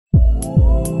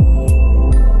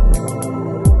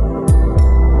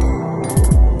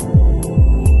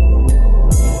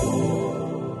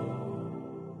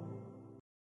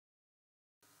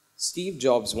Steve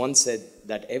Jobs once said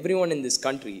that everyone in this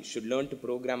country should learn to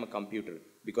program a computer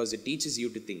because it teaches you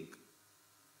to think.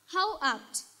 How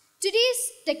apt! Today's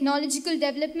technological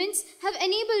developments have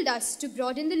enabled us to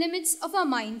broaden the limits of our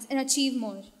minds and achieve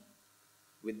more.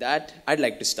 With that, I'd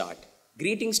like to start.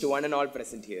 Greetings to one and all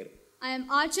present here. I am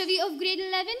Archavi of grade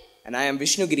 11. And I am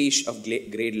Vishnu Girish of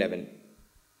grade 11.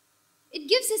 It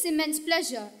gives us immense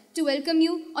pleasure to welcome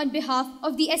you on behalf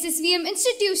of the SSVM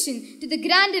institution to the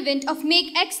grand event of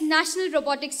Make X National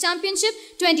Robotics Championship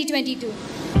 2022.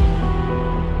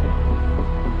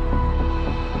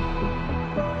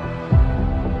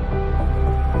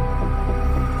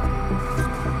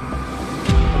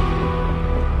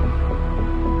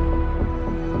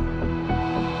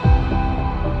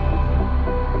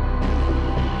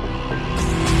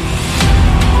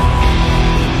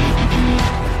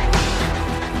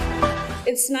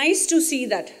 It's nice to see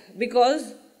that,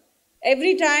 because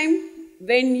every time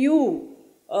when you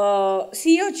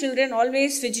see your children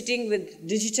always fidgeting with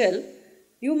digital,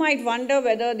 you might wonder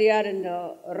whether they are in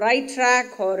the right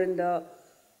track or in the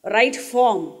right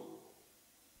form.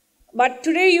 But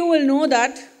today you will know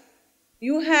that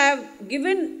you have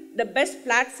given the best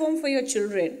platform for your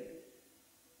children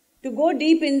to go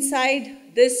deep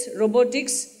inside this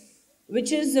robotics,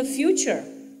 which is the future.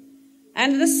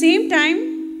 And at the same time,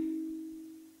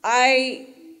 I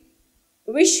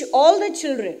wish all the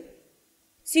children,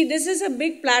 see, this is a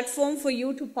big platform for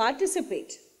you to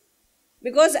participate,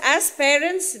 because as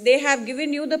parents, they have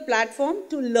given you the platform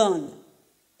to learn,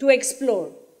 to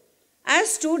explore. As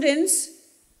students,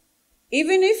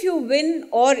 even if you win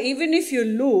or even if you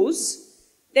lose,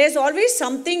 there's always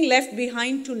something left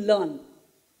behind to learn.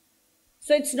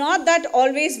 So it's not that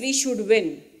always we should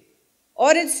win,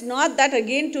 or it's not that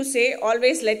again to say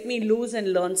always let me lose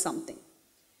and learn something.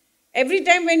 Every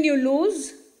time when you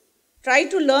lose, try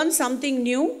to learn something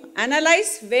new,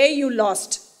 analyze where you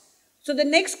lost. So the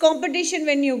next competition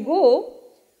when you go,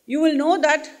 you will know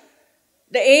that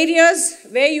the areas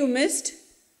where you missed,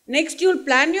 next you'll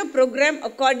plan your program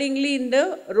accordingly in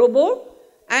the robo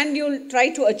and you'll try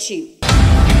to achieve.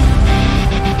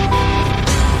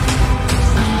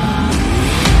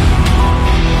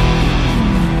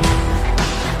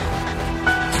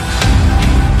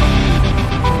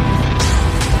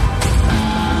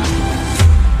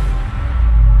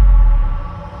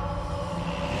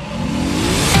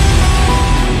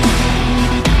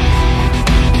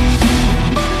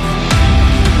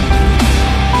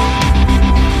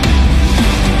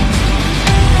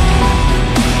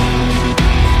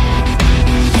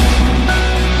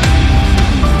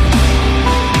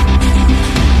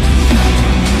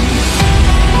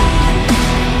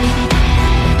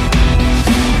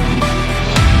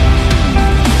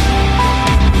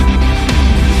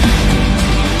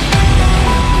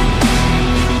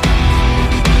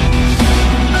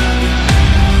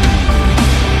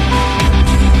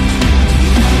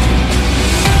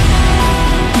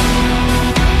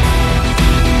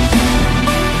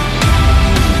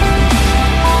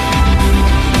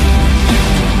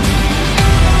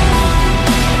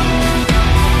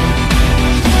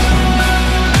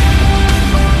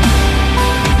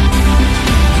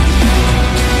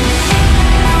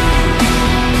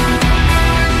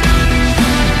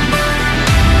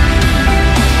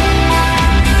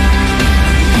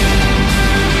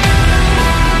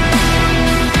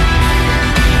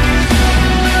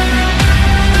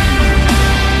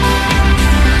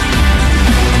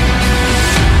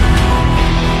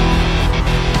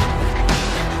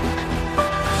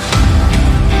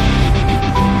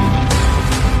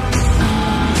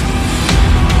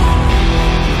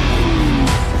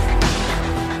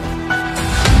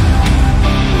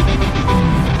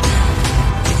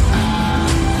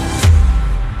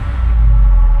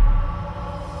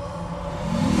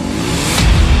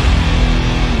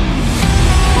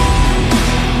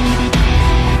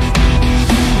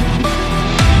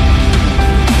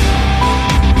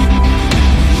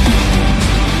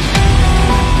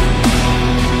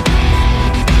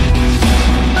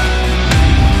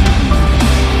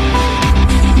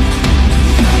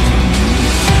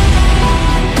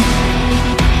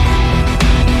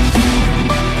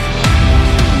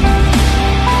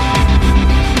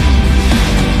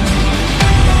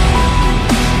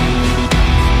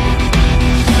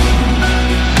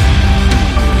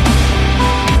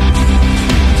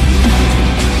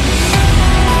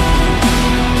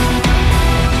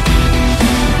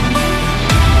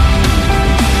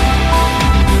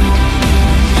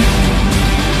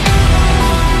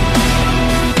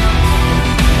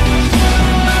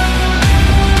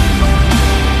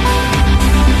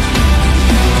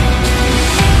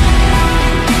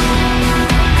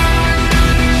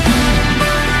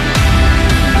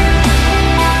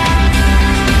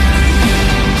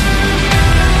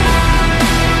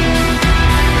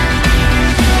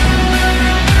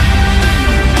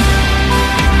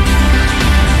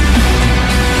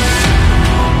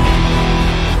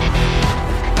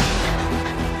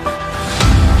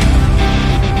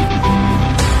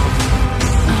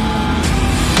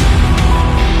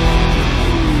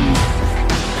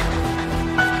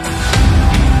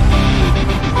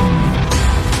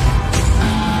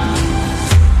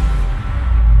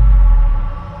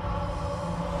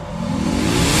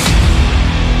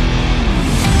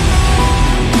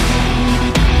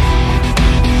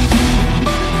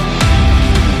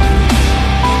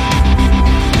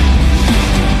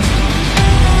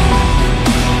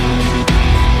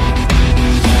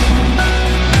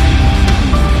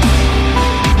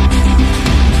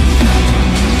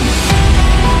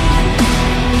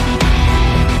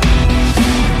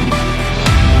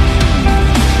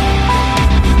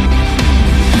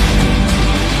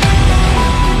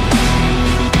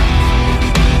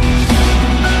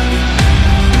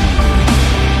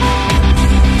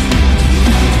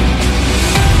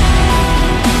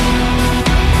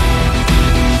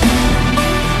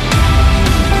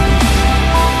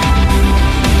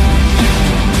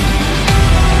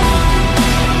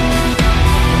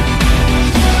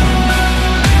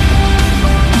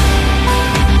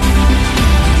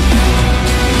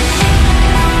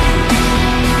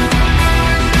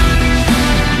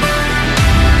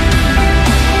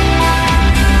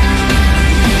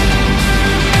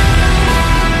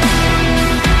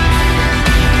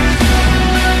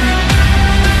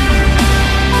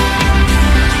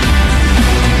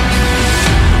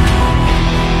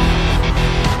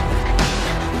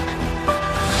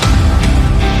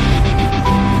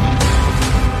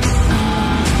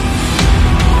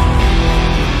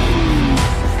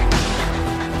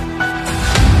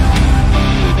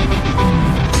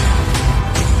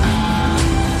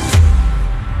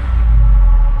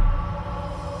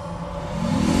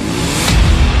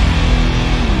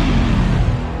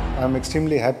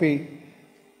 extremely happy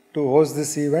to host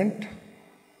this event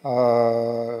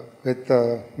with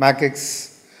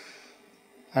MACX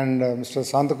and Mr.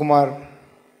 Santakumar,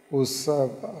 who's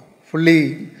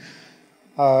fully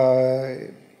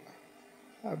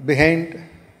behind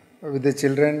with the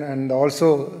children, and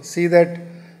also see that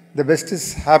the best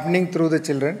is happening through the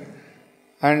children.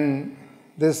 And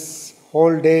this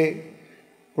whole day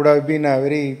would have been a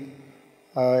very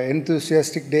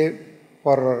enthusiastic day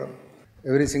for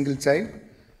every single child.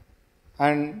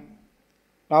 And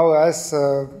now, as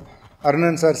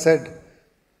Arnan sir said,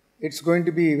 it's going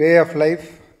to be way of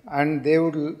life, and they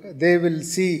will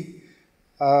see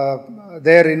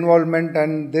their involvement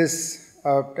and this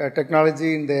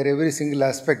technology in their every single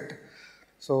aspect.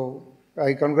 So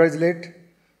I congratulate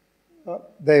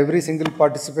every single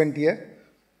participant here,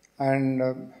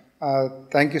 and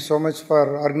thank you so much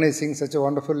for organizing such a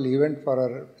wonderful event for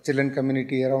our children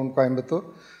community around Coimbatore.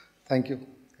 Thank you.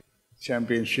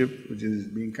 Championship, which is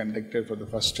being conducted for the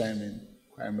first time in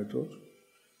Coimbatore,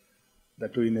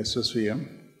 that too in SSVM.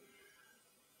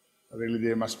 Really,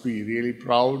 they must be really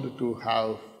proud to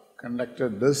have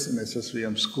conducted this in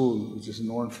SSVM school, which is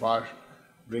known for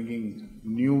bringing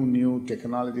new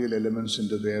technological elements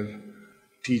into their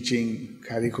teaching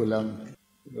curriculum.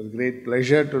 It was a great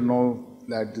pleasure to know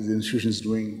that this institution is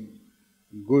doing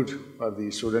good for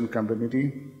the student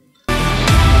community.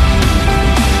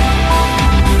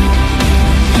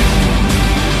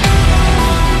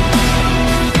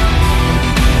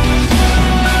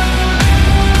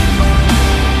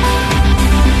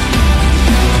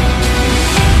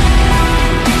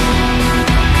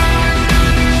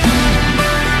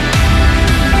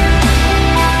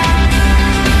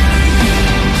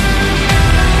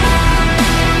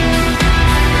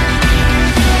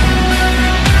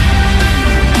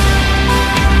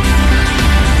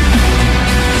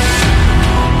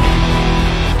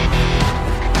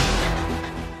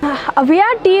 We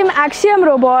are Team Axiom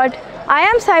Robot. I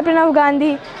am Sai Pranav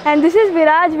Gandhi and this is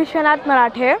Viraj Vishwanath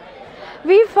Marathe.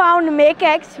 We found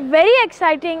MakeX very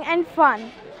exciting and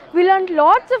fun. We learned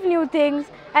lots of new things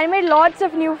and made lots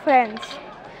of new friends.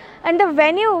 And the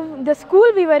venue, the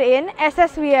school we were in,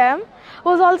 SSVM,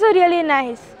 was also really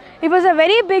nice. It was a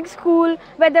very big school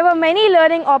where there were many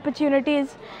learning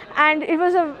opportunities, and it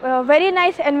was a very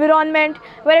nice environment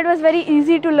where it was very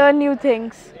easy to learn new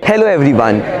things. Hello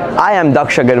everyone, I am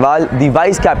Daksh Agarwal, the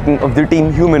Vice Captain of the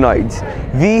team Humanoids.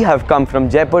 We have come from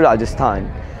Jaipur, Rajasthan.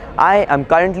 I am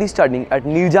currently studying at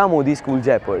Nirja Modi School,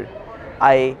 Jaipur.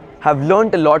 I have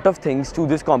learnt a lot of things through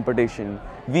this competition.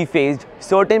 We faced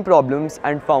certain problems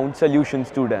and found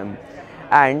solutions to them.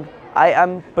 And I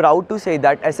am proud to say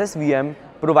that SSVM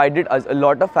provided us a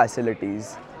lot of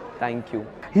facilities. Thank you.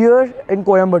 Here in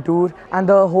Coimbatore, and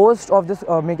the host of this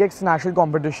MakeX national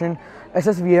competition,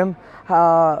 SSVM,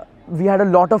 we had a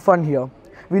lot of fun here.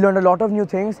 We learned a lot of new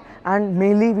things, and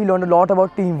mainly we learned a lot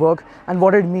about teamwork and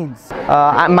what it means.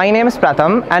 My name is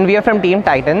Pratham and we are from Team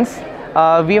Titans.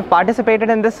 We have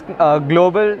participated in this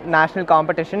global national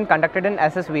competition conducted in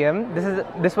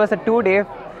SSVM. This was a 2-day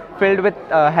filled with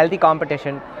healthy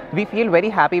competition. We feel very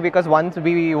happy because once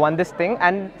we won this thing,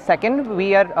 and second,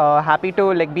 we are happy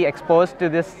to be exposed to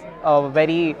this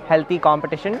very healthy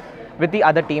competition with the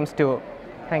other teams too.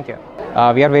 Thank you.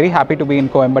 We are very happy to be in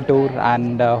Coimbatore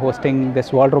and hosting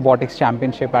this World Robotics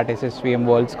Championship at SSVM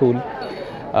World School.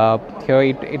 Here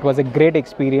it was a great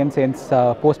experience since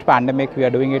post-pandemic we are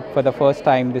doing it for the first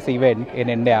time, this event in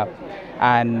India.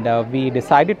 And we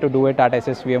decided to do it at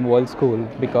SSVM World School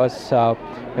because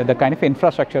the kind of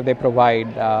infrastructure they provide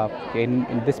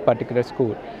in this particular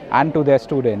school and to their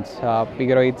students.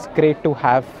 It's great to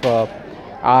have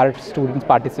our students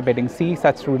participating, see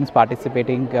such students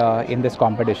participating in this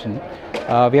competition.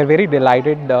 We are very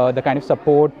delighted the kind of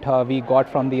support we got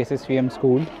from the SSVM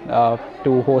school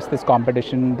to host this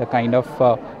competition, the kind of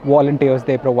volunteers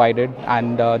they provided,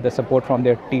 and the support from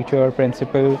their teacher,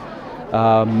 principal,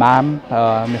 ma'am,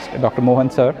 Mr. Dr. Mohan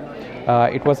sir.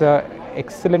 It was an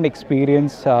excellent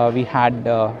experience we had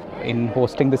in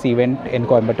hosting this event in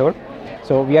Coimbatore.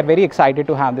 So we are very excited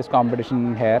to have this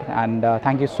competition here, and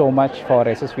thank you so much for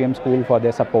SSVM school for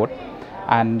their support.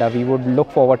 And we would look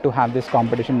forward to have this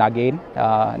competition again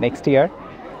next year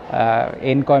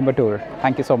in Coimbatore.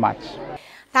 Thank you so much.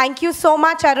 Thank you so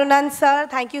much, Arunan sir.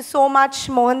 Thank you so much,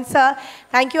 Mohan sir.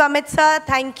 Thank you, Amit sir.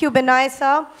 Thank you, Binoy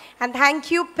sir. And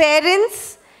thank you,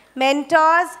 parents,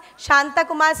 mentors, Shanta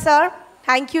Kumar sir.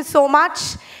 Thank you so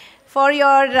much for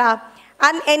your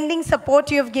unending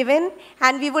support you have given.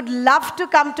 And we would love to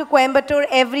come to Coimbatore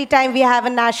every time we have a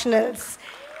nationals.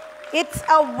 It's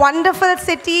a wonderful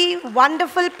city,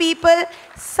 wonderful people,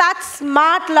 such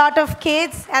smart lot of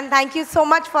kids, and thank you so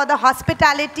much for the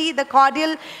hospitality, the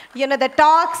cordial, the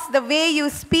talks, the way you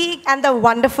speak, and the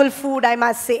wonderful food, I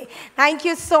must say. Thank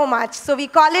you so much. So we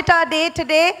call it our day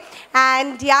today,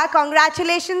 and yeah,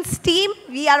 congratulations team.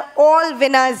 We are all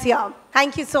winners here.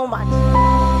 Thank you so much.